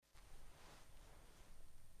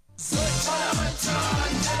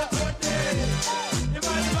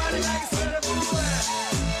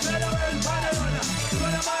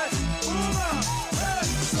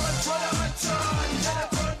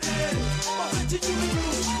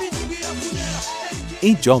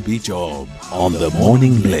Ijob on the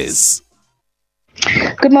Morning Bliss.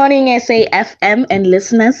 Good morning, SAFM and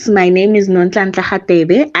listeners. My name is Nonhlanhla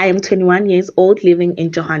Khathu. I am 21 years old, living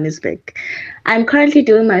in Johannesburg. I'm currently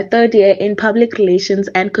doing my third year in Public Relations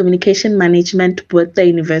and Communication Management with the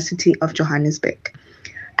University of Johannesburg.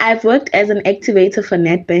 I've worked as an activator for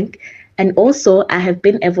Nedbank, and also I have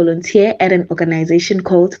been a volunteer at an organization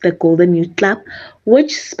called the Golden Youth Club,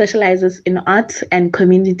 which specializes in arts and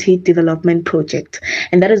community development projects.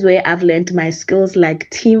 And that is where I've learned my skills like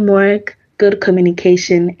teamwork, good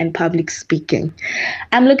communication, and public speaking.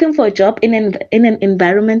 I'm looking for a job in an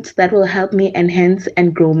environment that will help me enhance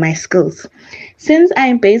and grow my skills. Since I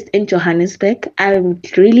am based in Johannesburg, I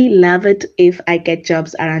would really love it if I get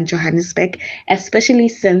jobs around Johannesburg, especially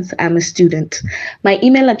since I'm a student. My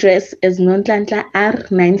email address is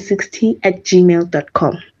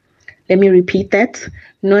nonhlanhlar960@gmail.com. Let me repeat that,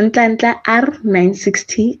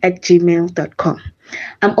 nonhlanhlar960@gmail.com.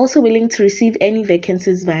 I'm also willing to receive any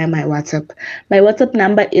vacancies via my WhatsApp. My WhatsApp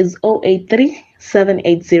number is 083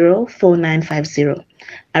 780 4950.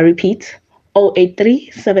 I repeat,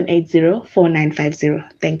 083 780 4950.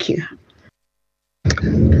 Thank you.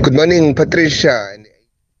 Good morning, Patricia.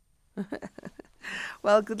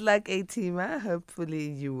 Well, good luck, A-Teamer. Hopefully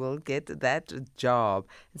you will get that job.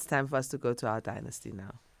 It's time for us to go to our dynasty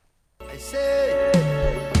now. I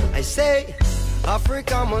say,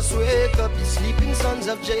 Africa must wake up, the sleeping sons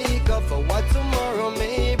of Jacob, for what tomorrow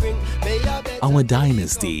may bring. Our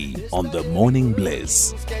dynasty on the Morning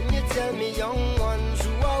Bliss. Can you tell me, young ones,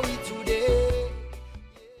 who are we today?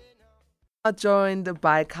 Joined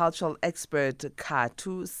by cultural expert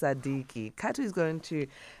Khathu Sadiki. Khathu is going to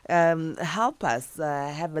help us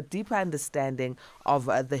have a deeper understanding of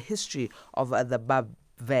the history of the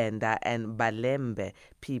Vhavenda and Vhalemba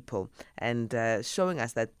people, and showing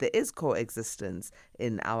us that there is coexistence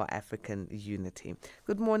in our African unity.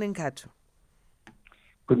 Good morning, Khathu.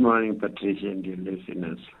 Good morning, Patricia and your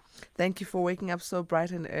listeners. Thank you for waking up so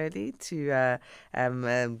bright and early to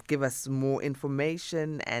give us more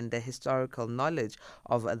information and the historical knowledge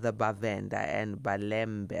of the Vhavenda and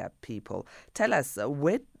Vhalemba people. Tell us,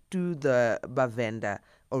 where do the Vhavenda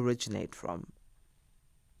originate from?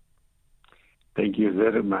 Thank you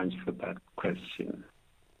very much for that question.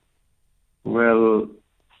 Well,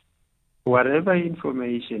 whatever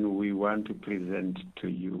information we want to present to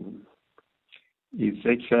you is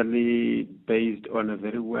actually based on a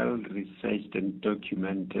very well-researched and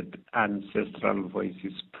documented Ancestral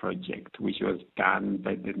Voices project, which was done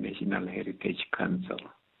by the National Heritage Council,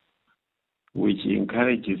 which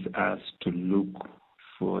encourages us to look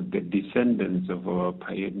for the descendants of our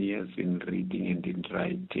pioneers in reading and in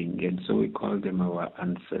writing, and so we call them our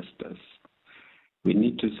ancestors. We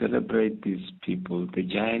need to celebrate these people, the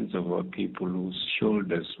giants of our people whose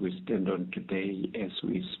shoulders we stand on today as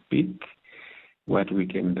we speak, what we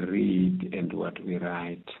can read and what we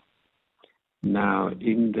write. Now,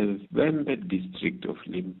 in the Vhalemba district of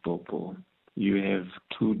Limpopo, you have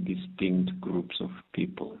two distinct groups of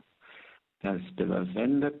people. That's the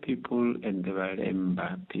Vhavenda people and the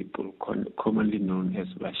Vhalemba people, commonly known as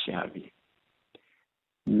Vashavi.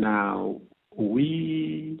 Now,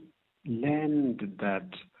 we learned that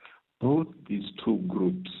both these two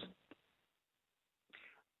groups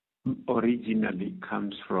originally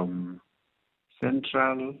comes from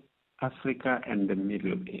Central Africa and the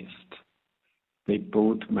Middle East. They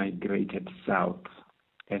both migrated south.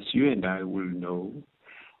 As you and I will know,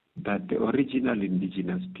 that the original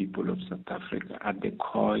indigenous people of South Africa are the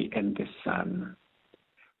Khoi and the San.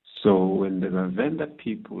 So when the Vhavenda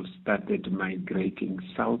people started migrating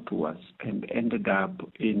southwards and ended up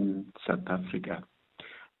in South Africa,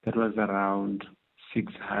 that was around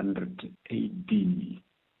 600 AD.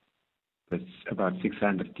 That's about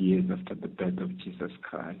 600 years after the birth of Jesus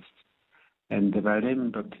Christ. And the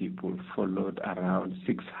Vhalemba people followed around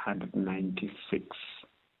 696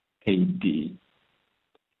 AD.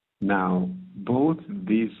 Now, both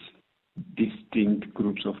these distinct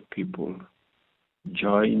groups of people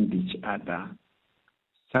joined each other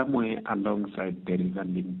somewhere alongside the river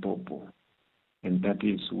Limpopo, and that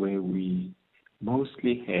is where we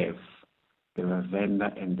mostly have the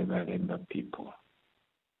Vhavenda and the Vhalemba people.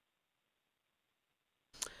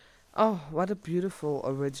 Oh, what a beautiful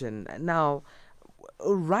origin. Now,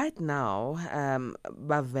 right now,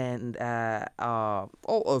 Vhavenda are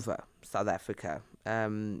all over South Africa,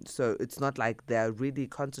 So it's not like they're really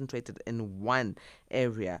concentrated in one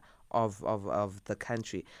area of the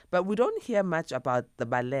country. But we don't hear much about the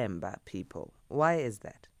Vhalemba people. Why is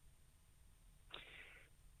that?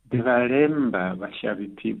 The Vhalemba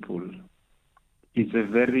Vashavi people is a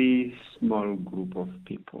very small group of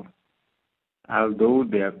people. Although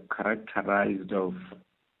they are characterized of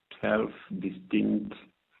 12 distinct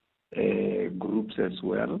groups as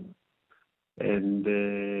well, and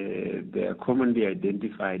they are commonly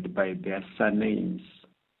identified by their surnames.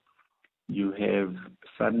 You have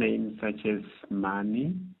surnames such as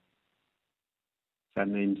Mani,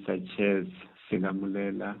 surnames such as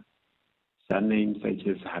Sigamulela, surnames such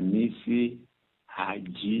as Hamisi,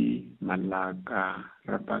 Haji, Malaka,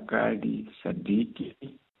 Rapakadi, Sadiki.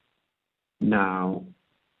 Now,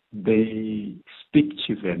 they speak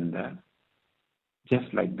Vhavenda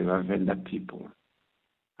just like the Vhavenda people.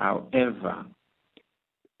 However,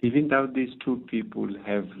 even though these two people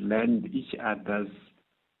have learned each other's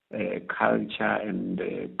culture and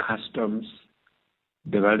customs,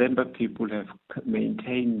 the Vhalemba people have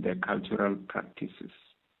maintained their cultural practices.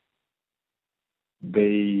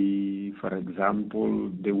 They, for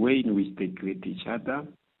example, the way in which they greet each other,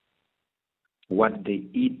 what they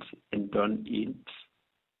eat and don't eat.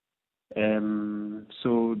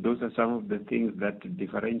 So those are some of the things that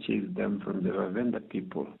differentiate them from the Vhavenda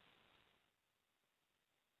people.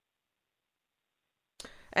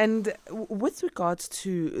 And with regards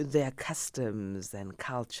to their customs and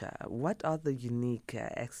culture, what are the unique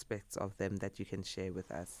aspects of them that you can share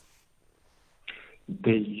with us?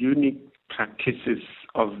 The unique practices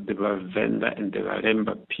of the Vhavenda and the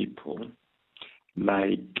Vhalemba people,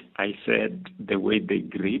 like I said, the way they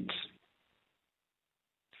greet.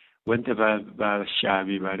 When the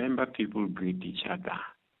Vashavi Vhalemba people greet each other,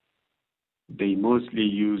 they mostly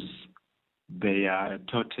use their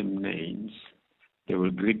totem names. They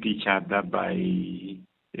will greet each other by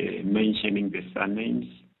mentioning the surnames,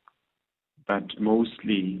 but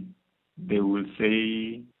mostly they will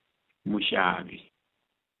say Mushavi,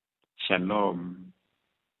 Shalom,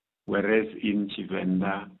 whereas in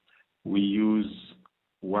Vhavenda we use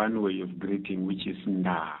one way of greeting, which is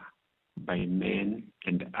Nda, by men,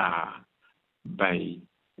 and by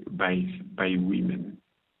women.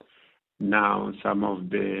 Now, some of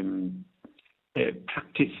the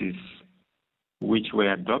practices which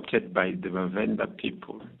were adopted by the Vhavenda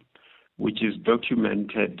people, which is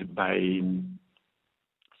documented by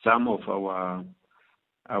some of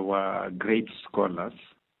our great scholars,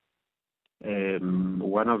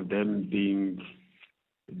 one of them being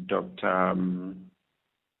Dr.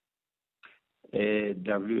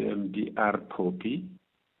 WMDR Poppy,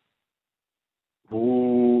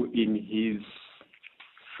 who in his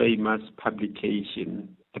famous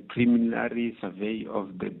publication, The Preliminary Survey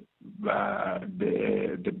of the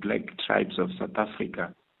Black Tribes of South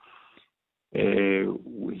Africa,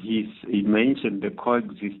 he mentioned the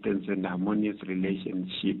coexistence and harmonious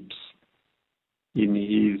relationships in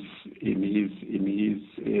his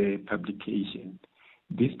publication.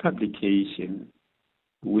 This publication,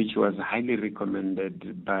 which was highly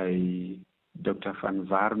recommended by Dr. Van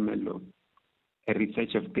Warmelo, a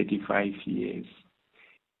research of 35 years,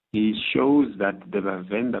 he shows that the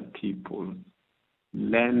Vhavenda people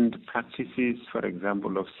learned practices, for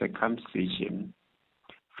example, of circumcision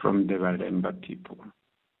from the Vhalemba people.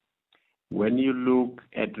 When you look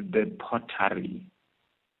at the pottery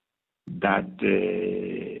that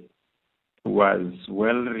was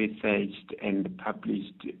well researched and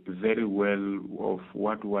published very well of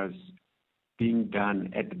what was being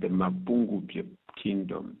done at the Mapungu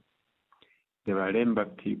kingdom, the Vhalemba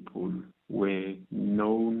people were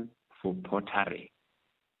known for pottery.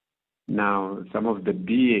 Now, some of the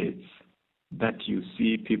beards that you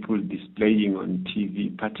see people displaying on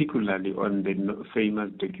TV, particularly on the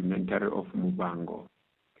famous documentary of Mubango,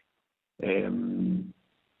 the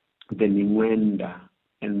Ningwenda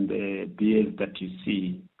and the beards that you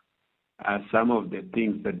see are some of the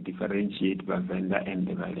things that differentiate Vhavenda and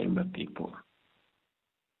the Vhalemba people.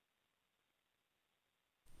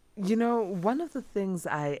 You know, one of the things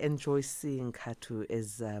I enjoy seeing, Khathu,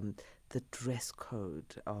 is the dress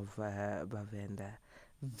code of Vhavenda.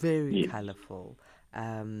 Very colorful.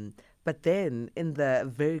 But then in the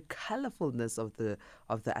very colorfulness of the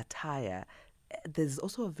attire, there's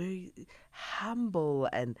also a very humble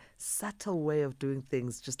and subtle way of doing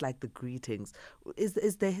things, just like the greetings.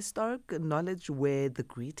 Is there historic knowledge where the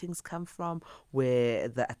greetings come from, where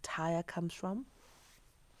the attire comes from?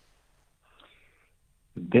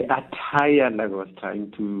 The attire, like I was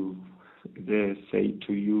trying to say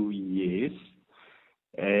to you, yes.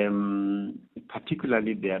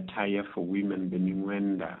 particularly the attire for women, the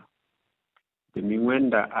Mingwenda. The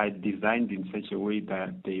Mingwenda are designed in such a way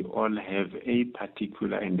that they all have a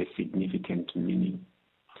particular and a significant meaning.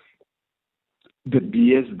 The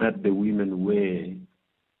beads that the women wear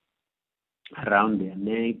around their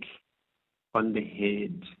neck, on the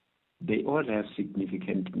head, they all have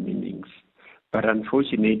significant meanings. But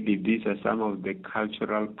unfortunately, these are some of the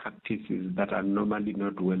cultural practices that are normally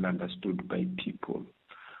not well understood by people.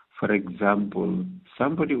 For example,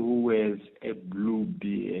 somebody who wears a blue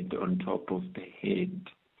beard on top of the head,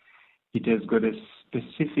 it has got a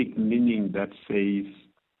specific meaning that says,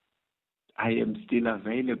 I am still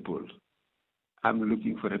available. I'm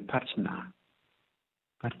looking for a partner.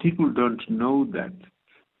 But people don't know that.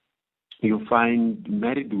 You find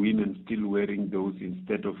married women still wearing those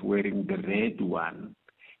instead of wearing the red one.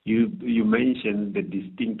 You mentioned the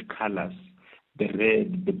distinct colors, the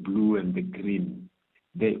red, the blue, and the green.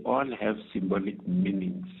 They all have symbolic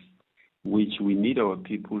meanings, which we need our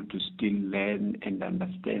people to still learn and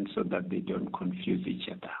understand so that they don't confuse each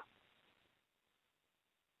other.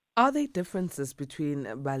 Are there differences between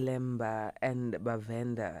Vhalemba and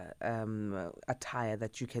Vhavenda attire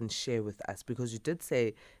that you can share with us? Because you did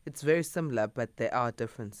say it's very similar, but there are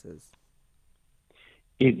differences.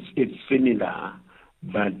 It's similar,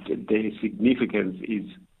 but the significance is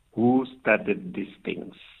who started these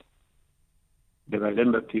things. The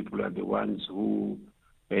Vhalemba people are the ones who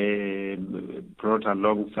brought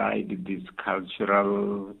alongside these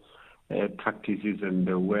cultural practices and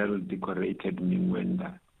the well-decorated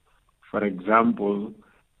Mingwenda. For example,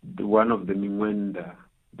 one of the Mingwenda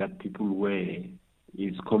that people wear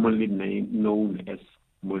is commonly known as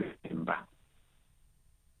Vhalemba.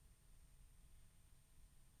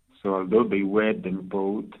 So although they wear them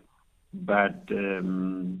both, but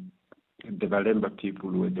the Vhalemba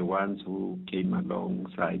people were the ones who came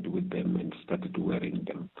alongside with them and started wearing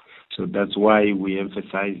them. So that's why we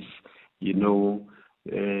emphasize,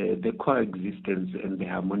 the coexistence and the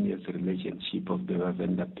harmonious relationship of the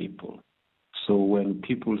Vhavenda people. So when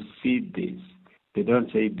people see this, they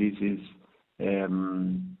don't say this is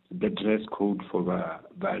the dress code for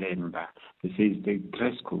Vhalemba. They say it's the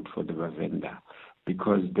dress code for the Vhavenda,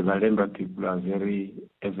 because the Vhalemba people are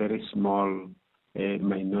a very small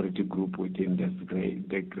minority group within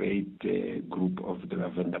the great group of the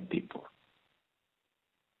Vhavenda people.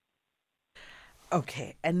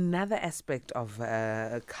 Okay, another aspect of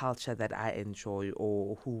culture that I enjoy,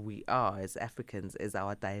 or who we are as Africans, is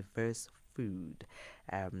our diverse food.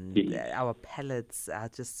 Yes. Our palates are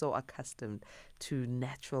just so accustomed to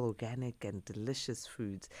natural, organic, and delicious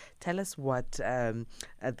foods. Tell us what the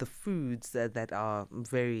foods that are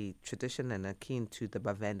very traditional and akin to the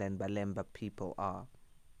Vhavenda and Vhalemba people are.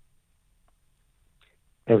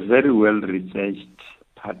 A very well-researched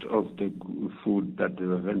part of the food that the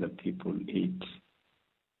Vhavenda people eat.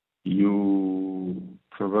 You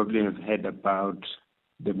probably have heard about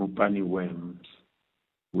the Mupani worms,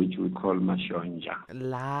 which we call mashonja.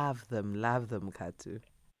 Love them, Khathu.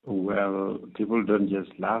 Well, people don't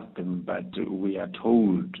just love them, but we are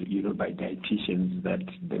told, by dietitians that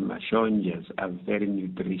the mashonjas are very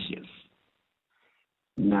nutritious.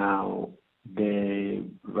 Now, the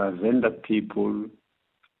Vhavenda people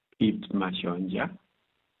eat mashonja,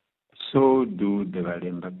 so do the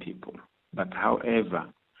Vhalemba people. But however,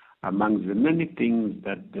 among the many things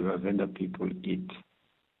that the Vhavenda people eat,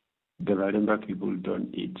 the Vhalemba people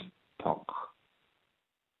don't eat pork.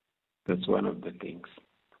 That's one of the things.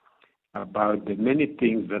 About the many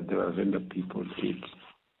things that the Vhavenda people eat,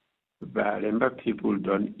 the Vhalemba people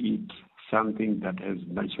don't eat something that has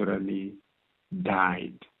naturally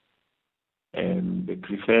died. And they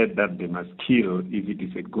prefer that they must kill, if it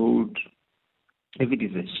is a goat, if it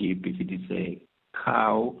is a sheep, if it is a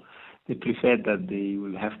cow, they prefer that they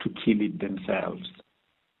will have to kill it themselves.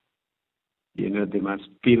 They must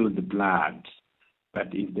spill the blood.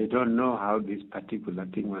 But if they don't know how this particular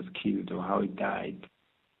thing was killed or how it died,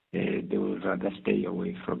 they will rather stay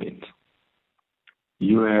away from it.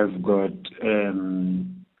 You have got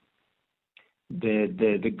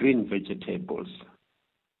the green vegetables.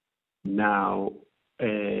 Now,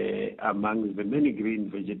 among the many green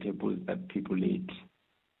vegetables that people eat,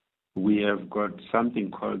 we have got something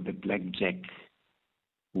called the blackjack,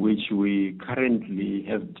 which we currently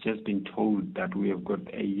have just been told that we have got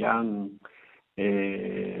a young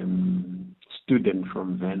student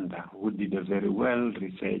from Venda who did a very well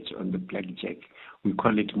research on the blackjack. We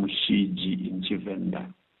call it mushiji in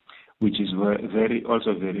Chivenda, which is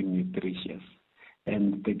also very nutritious.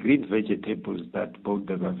 And the green vegetables that both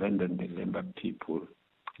the Vhavenda and the Vhalemba people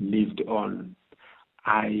lived on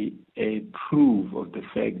I approve of the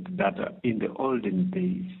fact that in the olden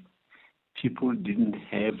days, people didn't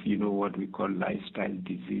have, what we call lifestyle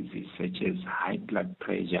diseases such as high blood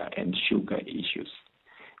pressure and sugar issues,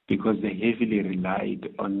 because they heavily relied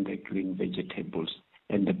on the green vegetables.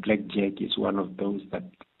 And the blackjack is one of those that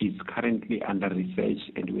is currently under research,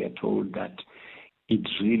 and we are told that it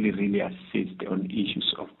really, really assists on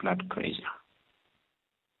issues of blood pressure.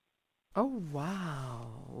 Oh,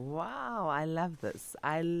 wow. Wow. I love this.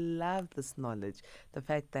 I love this knowledge. The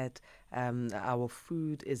fact that our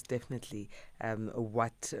food is definitely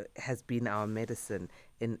what has been our medicine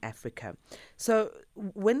in Africa. So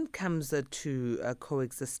when it comes to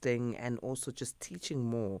coexisting and also just teaching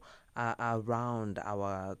more around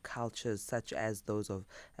our cultures, such as those of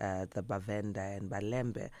the Vhavenda and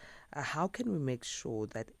Vhalemba, how can we make sure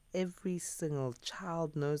that every single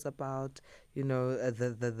child knows about,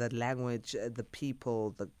 the language, the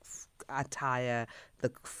people, the attire,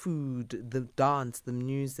 the food, the dance, the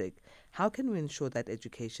music? How can we ensure that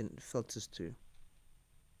education filters through?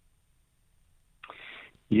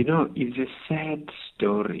 It's a sad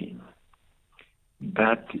story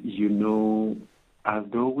that,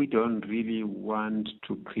 although we don't really want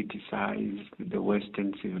to criticize the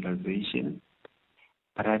Western civilization,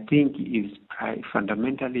 but I think it's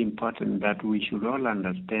fundamentally important that we should all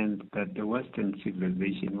understand that the Western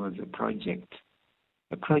civilization was a project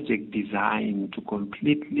designed to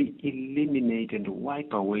completely eliminate and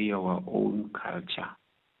wipe away our own culture.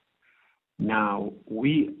 Now,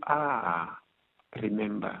 we are,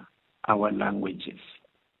 remember, our languages.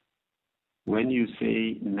 When you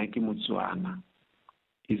say Naki Motswana,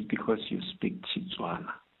 it's because you speak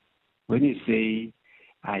Xitswana. When you say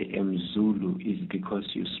I am Zulu, it's because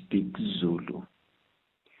you speak Zulu.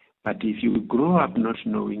 But if you grow up not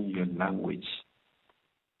knowing your language,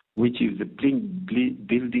 which is the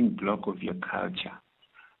building block of your culture,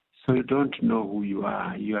 so you don't know who you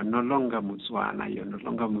are no longer Motswana, you're no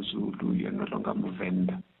longer Muzulu, you're no longer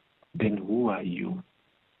Vhavenda, then who are you?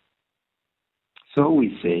 So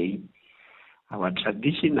we say our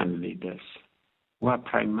traditional leaders were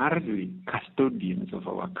primarily custodians of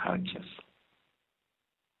our cultures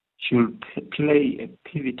should play a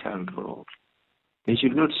pivotal role. They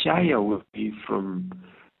should not shy away from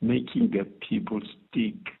making the people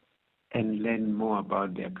stick and learn more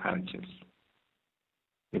about their cultures.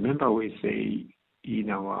 Remember, we say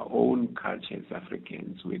in our own culture as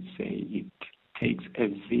Africans, we say it takes a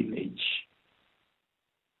village,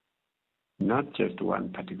 not just one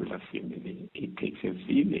particular family. It takes a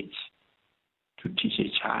village to teach a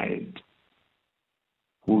child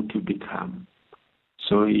who to become.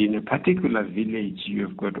 So in a particular village, you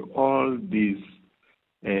have got all these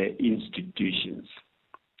institutions,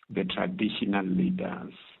 the traditional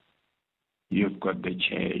leaders, you've got the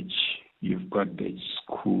church, you've got the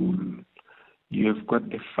school, you've got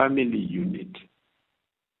the family unit.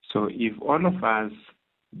 So if all of us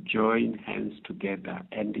join hands together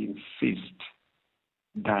and insist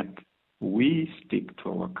that we stick to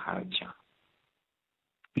our culture,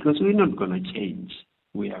 because we're not going to change.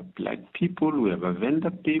 We are black people, we are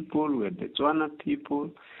Vhavenda people, we are the Tswana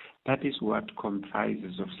people. That is what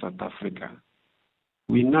comprises of South Africa.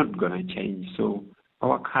 We're not going to change. So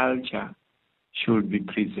our culture should be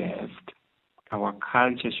preserved. Our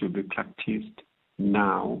culture should be practiced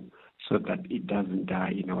now so that it doesn't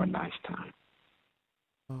die in our lifetime.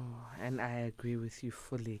 Oh, and I agree with you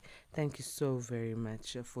fully. Thank you so very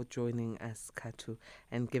much for joining us, Khathu,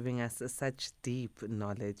 and giving us such deep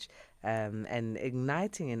knowledge and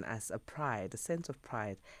igniting in us a sense of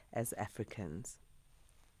pride as Africans.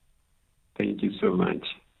 Thank you so much.